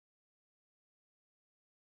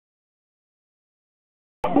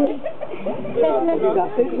Dieu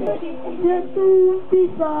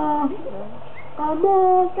tout-puissant,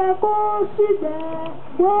 amour qu'un considère,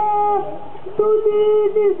 moi, tout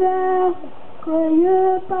l'univers,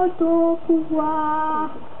 créé par ton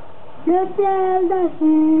pouvoir. Le ciel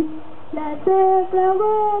d'Asie, les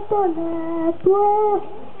éclaireurs ton être,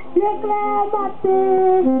 l'éclair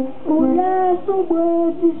matin pour les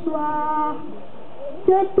sombres du soir.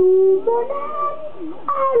 De tout mon âme,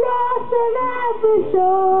 alors se lève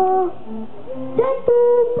chaud, de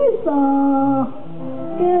tout puissant,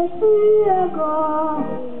 que tu es grand.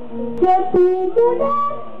 De tout mon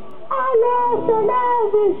âme, alors se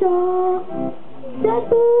lève chaud, de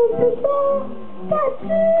tout puissant, que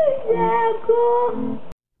tu es grand.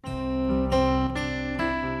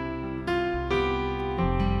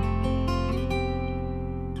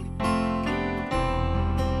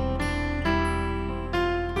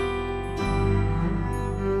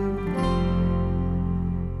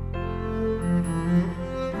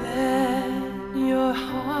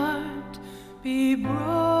 Be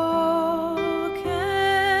broken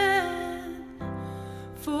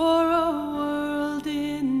for a world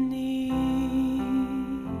in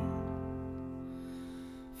need.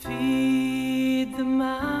 Feed the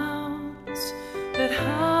mouths that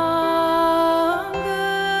hunger,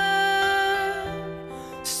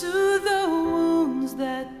 soothe the wounds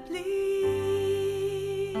that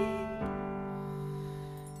bleed.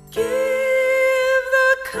 Give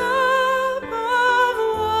the cup of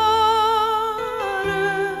water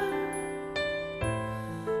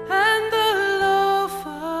and the loaf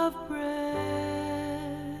of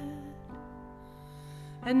bread,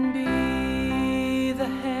 and be the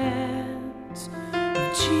hands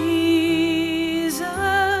of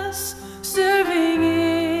Jesus serving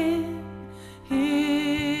in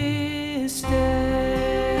His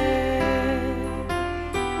stead.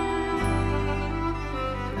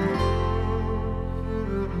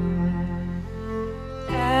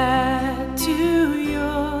 Add to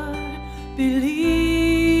your believing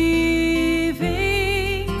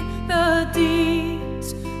the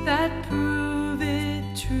deeds that prove it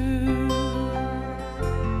true.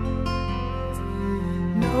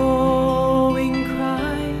 Knowing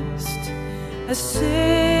Christ as Savior,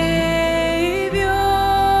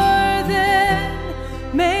 then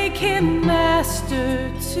make Him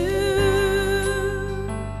Master too,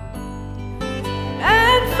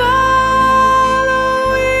 and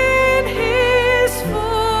follow in His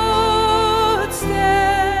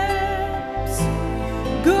footsteps.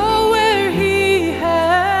 Go where He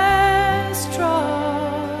has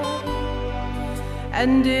trod,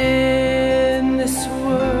 and in this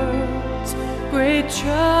world's great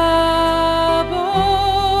trouble,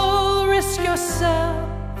 risk yourself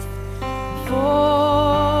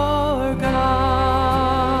for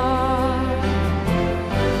God.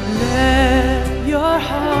 Let your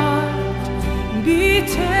heart be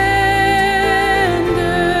tender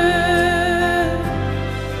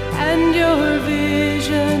and your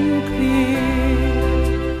vision clear.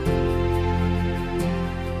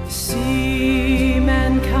 See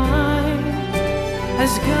mankind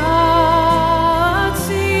as God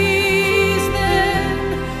sees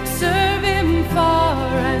them, serve Him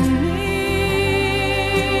far and near,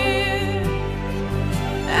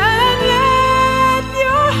 and let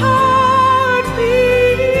your heart be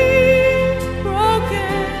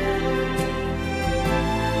broken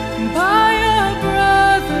by a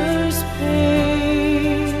brother's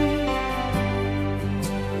pain.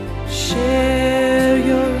 Share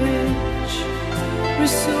your rich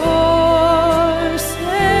resources,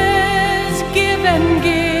 give and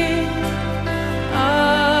give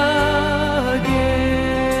again.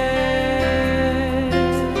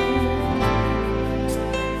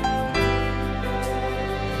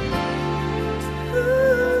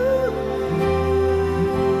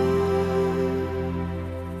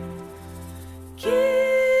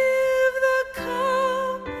 Give the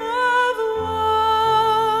cup of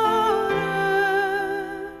water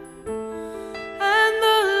and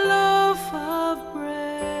the loaf of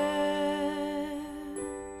bread.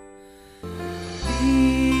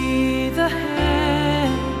 Be the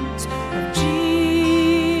hands of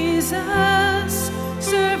Jesus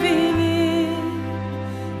serving in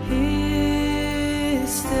His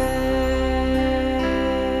stead.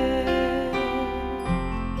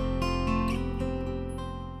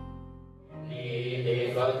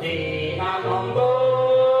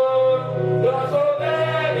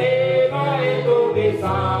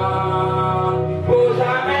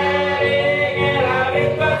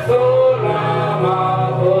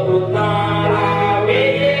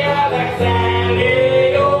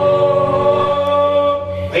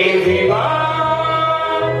 Viva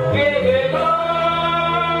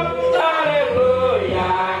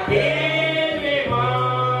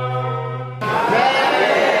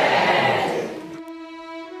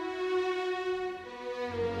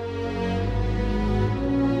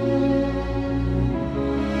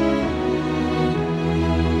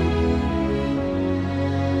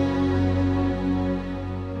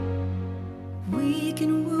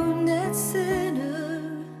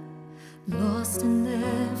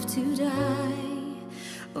to die.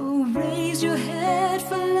 Oh, raise your head,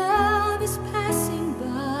 for love is passing by.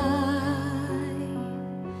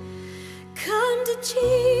 Come to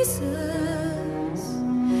Jesus,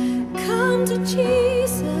 come to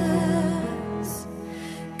Jesus,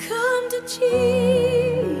 come to Jesus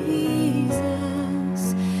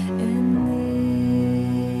and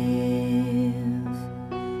live.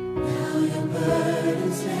 Now your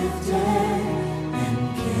burden's lifted and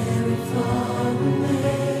carried far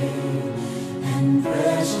away, and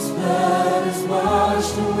precious blood has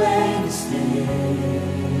washed away the stain.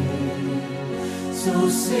 So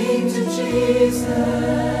sing to Jesus,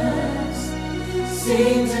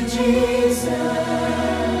 sing to Jesus,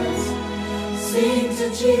 sing to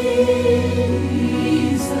Jesus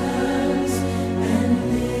and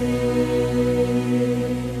live.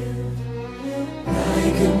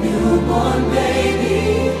 Like a newborn baby,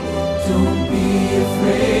 don't be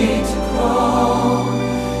afraid to crawl,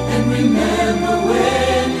 and remember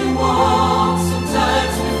when you walk,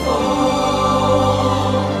 sometimes we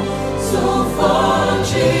fall. So fall on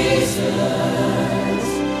Jesus,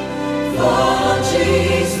 fall on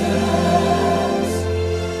Jesus,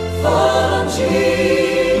 fall on Jesus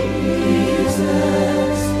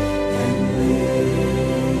and live.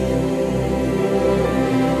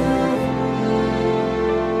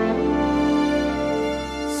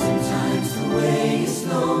 Sometimes the way is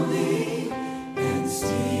lonely and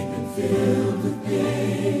steep and filled with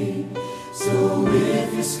pain. So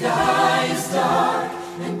if your sky is dark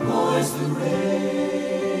and pours the rain,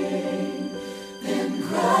 then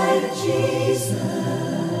cry to Jesus,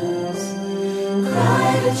 cry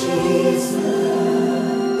to Jesus,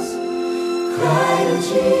 cry to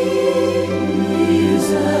Jesus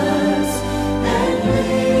and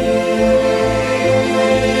live.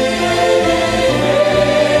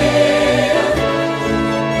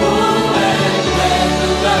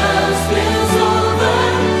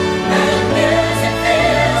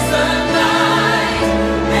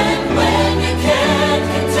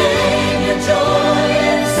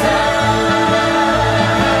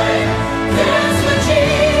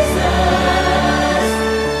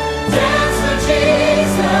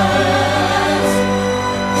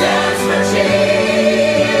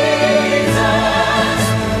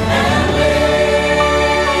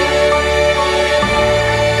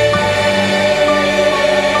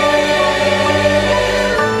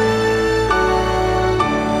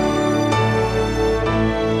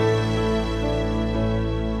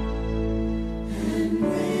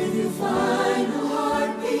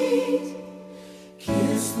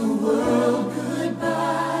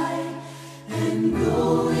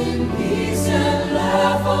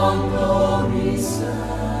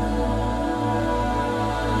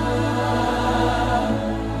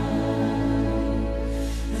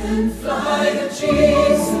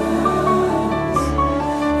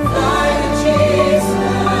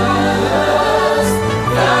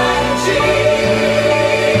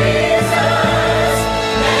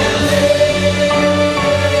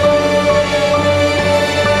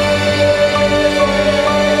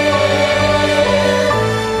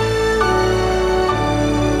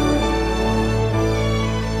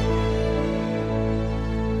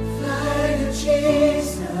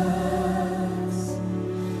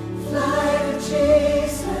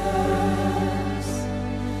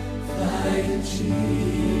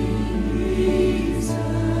 Jesus.